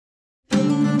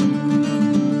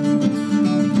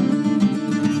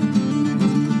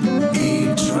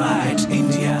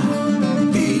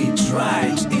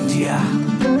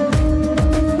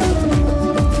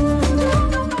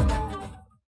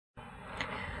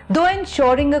Though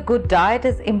ensuring a good diet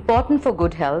is important for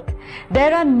good health,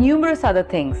 there are numerous other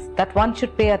things that one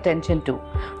should pay attention to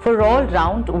for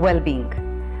all-round well-being.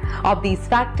 Of these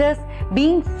factors,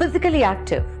 being physically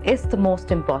active is the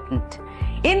most important.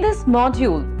 In this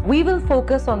module, we will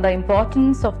focus on the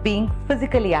importance of being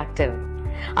physically active,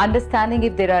 understanding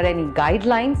if there are any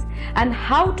guidelines and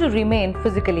how to remain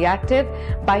physically active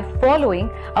by following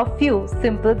a few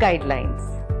simple guidelines.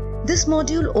 This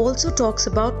module also talks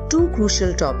about two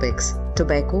crucial topics,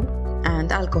 tobacco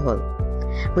and alcohol,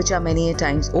 which are many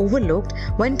times overlooked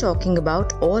when talking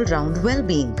about all-round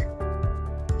well-being.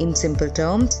 In simple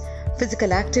terms,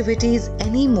 physical activity is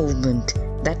any movement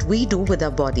that we do with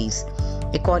our bodies.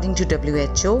 According to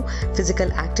WHO,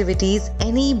 physical activity is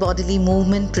any bodily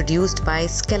movement produced by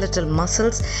skeletal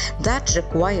muscles that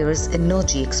requires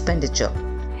energy expenditure.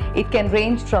 It can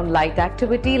range from light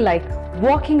activity like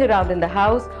walking around in the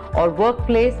house or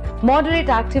workplace. Moderate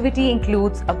activity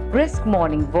includes a brisk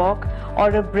morning walk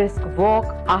or a brisk walk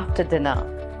after dinner.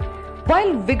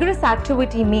 While vigorous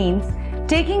activity means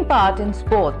taking part in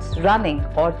sports, running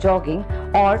or jogging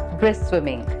or brisk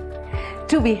swimming.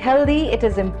 To be healthy, it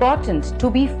is important to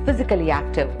be physically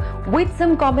active with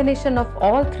some combination of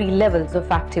all three levels of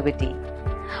activity.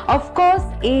 Of course,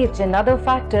 age and other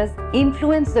factors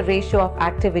influence the ratio of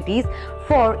activities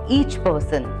for each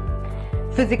person.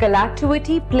 Physical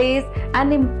activity plays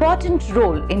an important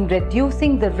role in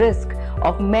reducing the risk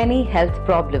of many health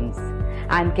problems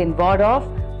and can ward off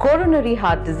coronary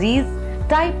heart disease,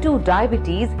 type 2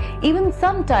 diabetes, even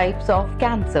some types of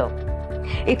cancer.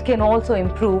 It can also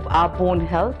improve our bone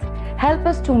health, help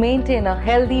us to maintain a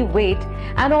healthy weight,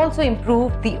 and also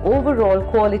improve the overall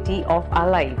quality of our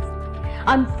lives.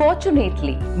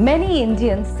 Unfortunately, many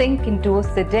Indians sink into a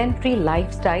sedentary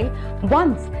lifestyle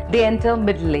once they enter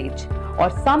middle age,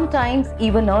 or sometimes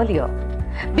even earlier.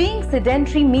 Being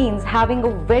sedentary means having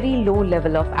a very low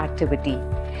level of activity.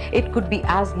 It could be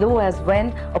as low as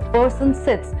when a person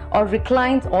sits or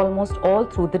reclines almost all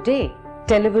through the day.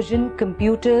 Television,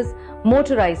 computers,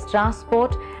 motorized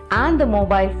transport, and the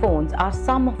mobile phones are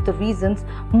some of the reasons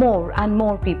more and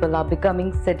more people are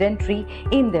becoming sedentary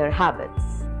in their habits.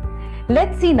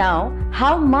 Let's see now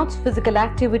how much physical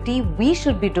activity we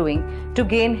should be doing to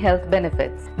gain health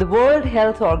benefits. The World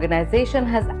Health Organization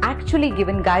has actually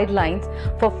given guidelines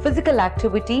for physical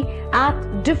activity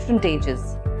at different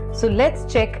ages. So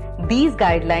let's check these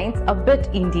guidelines a bit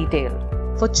in detail.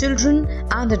 For children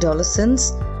and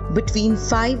adolescents between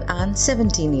 5 and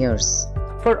 17 years.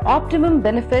 For optimum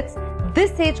benefits,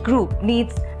 this age group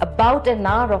needs about an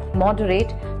hour of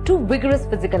moderate to vigorous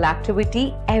physical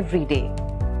activity every day.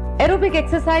 Aerobic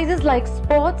exercises like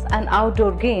sports and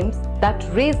outdoor games that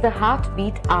raise the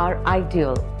heartbeat are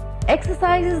ideal.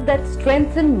 Exercises that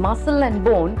strengthen muscle and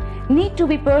bone need to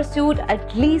be pursued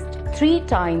at least 3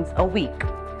 times a week.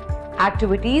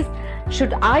 Activities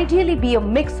should ideally be a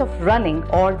mix of running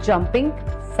or jumping,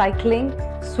 cycling,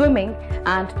 swimming,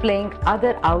 and playing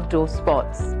other outdoor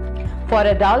sports. For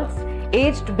adults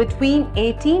aged between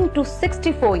 18 to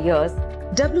 64 years,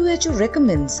 WHO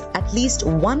recommends at least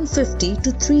 150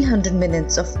 to 300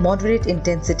 minutes of moderate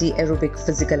intensity aerobic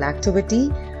physical activity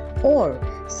or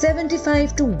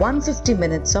 75 to 150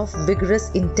 minutes of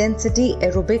vigorous intensity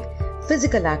aerobic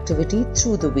physical activity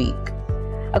through the week.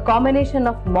 A combination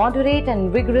of moderate and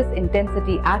vigorous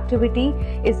intensity activity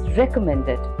is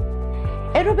recommended.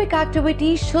 Aerobic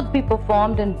activity should be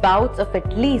performed in bouts of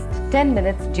at least 10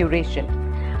 minutes duration.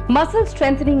 Muscle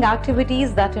strengthening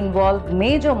activities that involve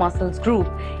major muscles group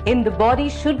in the body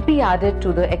should be added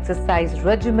to the exercise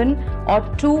regimen or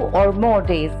 2 or more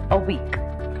days a week.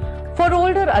 For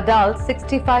older adults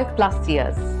 65 plus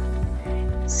years,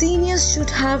 seniors should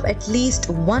have at least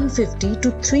 150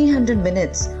 to 300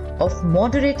 minutes of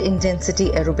moderate intensity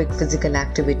aerobic physical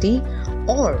activity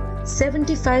or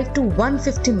 75 to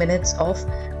 150 minutes of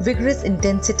vigorous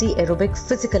intensity aerobic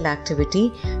physical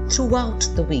activity throughout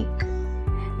the week.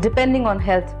 Depending on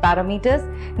health parameters,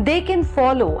 they can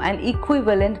follow an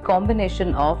equivalent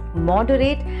combination of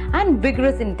moderate and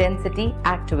vigorous intensity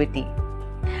activity.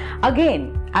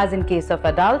 Again, as in case of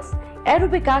adults,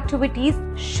 aerobic activities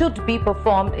should be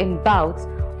performed in bouts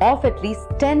of at least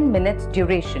 10 minutes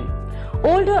duration.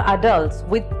 Older adults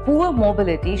with poor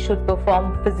mobility should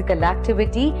perform physical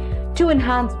activity to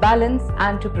enhance balance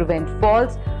and to prevent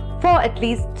falls for at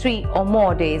least 3 or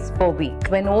more days per week.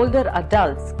 When older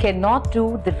adults cannot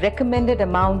do the recommended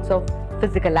amounts of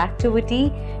physical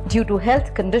activity due to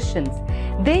health conditions,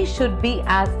 they should be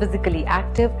as physically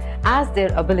active as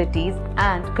their abilities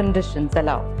and conditions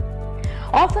allow.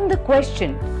 Often the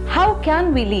question, how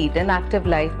can we lead an active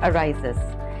life, arises.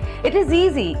 It is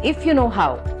easy if you know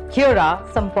how. Here are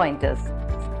some pointers.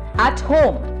 At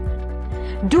home,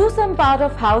 do some part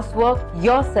of housework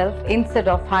yourself instead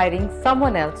of hiring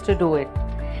someone else to do it.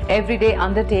 Every day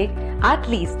undertake at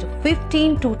least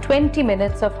 15 to 20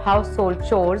 minutes of household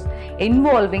chores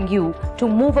involving you to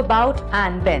move about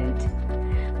and bend.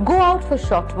 Go out for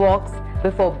short walks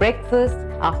before breakfast,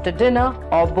 after dinner,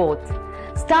 or both.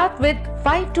 Start with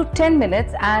 5 to 10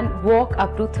 minutes and walk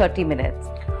up to 30 minutes.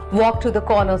 Walk to the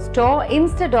corner store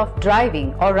instead of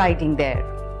driving or riding there.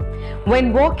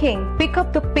 When walking, pick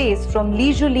up the pace from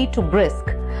leisurely to brisk.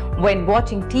 When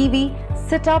watching TV,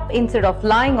 sit up instead of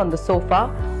lying on the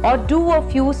sofa or do a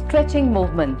few stretching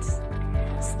movements.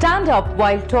 Stand up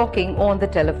while talking on the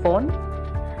telephone.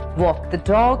 Walk the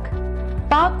dog.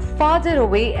 Park farther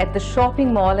away at the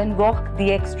shopping mall and walk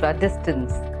the extra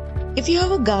distance. If you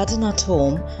have a garden at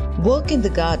home, work in the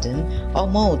garden or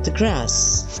mow the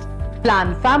grass.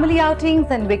 Plan family outings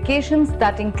and vacations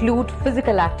that include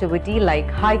physical activity like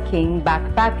hiking,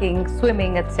 backpacking,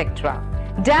 swimming, etc.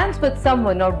 Dance with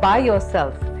someone or by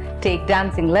yourself. Take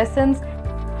dancing lessons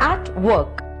at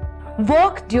work.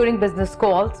 Walk during business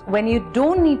calls when you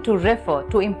don't need to refer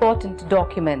to important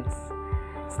documents.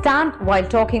 Stand while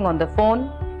talking on the phone.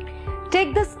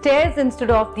 Take the stairs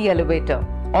instead of the elevator,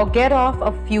 or get off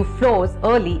a few floors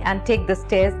early and take the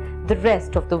stairs the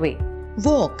rest of the way.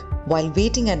 Walk while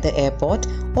waiting at the airport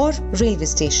or railway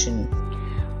station.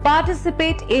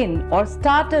 Participate in or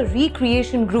start a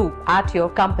recreation group at your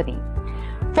company.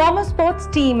 Form a sports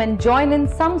team and join in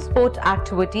some sport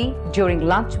activity during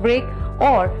lunch break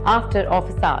or after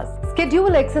office hours.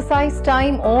 Schedule exercise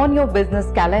time on your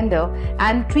business calendar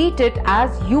and treat it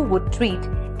as you would treat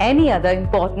any other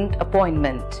important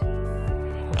appointment.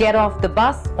 Get off the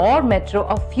bus or metro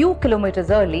a few kilometers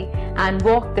early and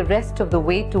walk the rest of the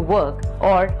way to work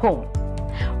or home.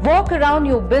 Walk around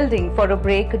your building for a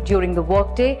break during the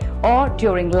workday or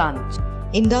during lunch.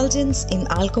 Indulgence in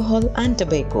alcohol and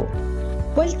tobacco.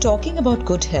 While talking about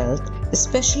good health,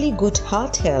 especially good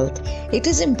heart health, it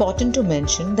is important to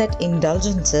mention that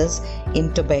indulgences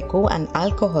in tobacco and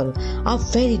alcohol are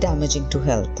very damaging to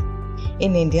health.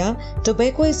 In India,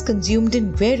 tobacco is consumed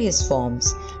in various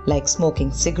forms like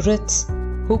smoking cigarettes,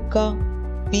 hookah,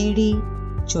 bidi,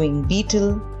 chewing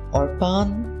betel or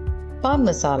pan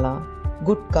masala,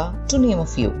 gutka, to name a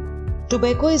few.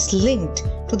 Tobacco is linked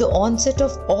to the onset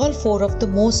of all four of the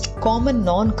most common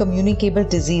non-communicable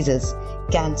diseases: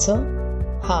 cancer,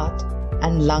 heart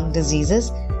and lung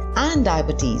diseases, and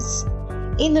diabetes.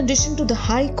 In addition to the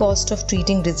high cost of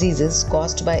treating diseases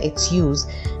caused by its use,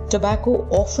 tobacco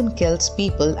often kills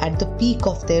people at the peak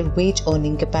of their wage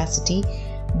earning capacity,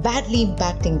 badly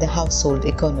impacting the household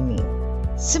economy.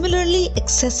 Similarly,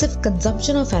 excessive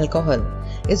consumption of alcohol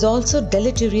is also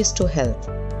deleterious to health.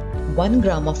 1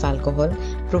 gram of alcohol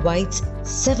provides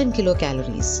 7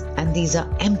 kilocalories, and these are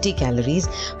empty calories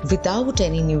without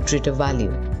any nutritive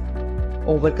value.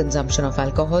 Overconsumption of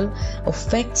alcohol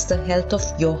affects the health of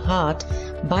your heart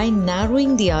by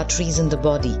narrowing the arteries in the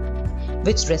body,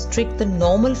 which restrict the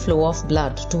normal flow of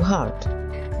blood to heart.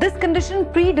 This condition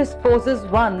predisposes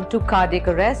one to cardiac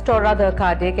arrest or other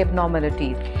cardiac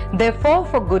abnormalities. Therefore,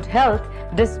 for good health,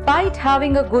 despite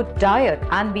having a good diet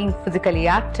and being physically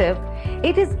active,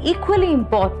 it is equally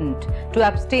important to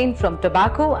abstain from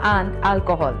tobacco and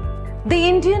alcohol. The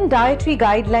Indian dietary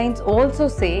guidelines also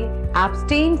say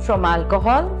abstain from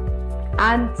alcohol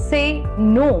and say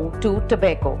no to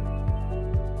tobacco.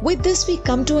 With this, we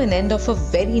come to an end of a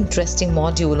very interesting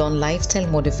module on lifestyle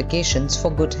modifications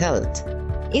for good health.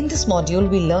 In this module,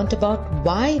 we learnt about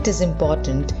why it is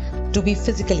important to be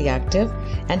physically active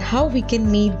and how we can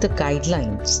meet the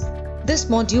guidelines. This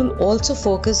module also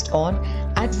focused on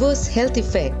adverse health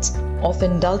effects of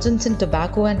indulgence in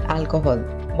tobacco and alcohol.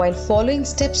 While following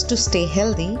steps to stay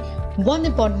healthy, one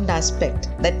important aspect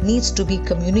that needs to be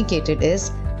communicated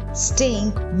is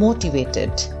staying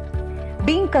motivated.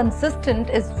 Being consistent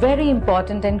is very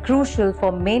important and crucial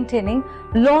for maintaining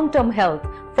long-term health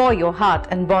for your heart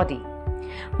and body.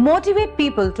 Motivate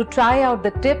people to try out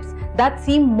the tips that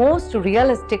seem most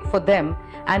realistic for them,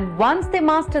 and once they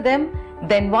master them,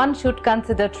 then one should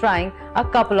consider trying a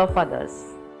couple of others.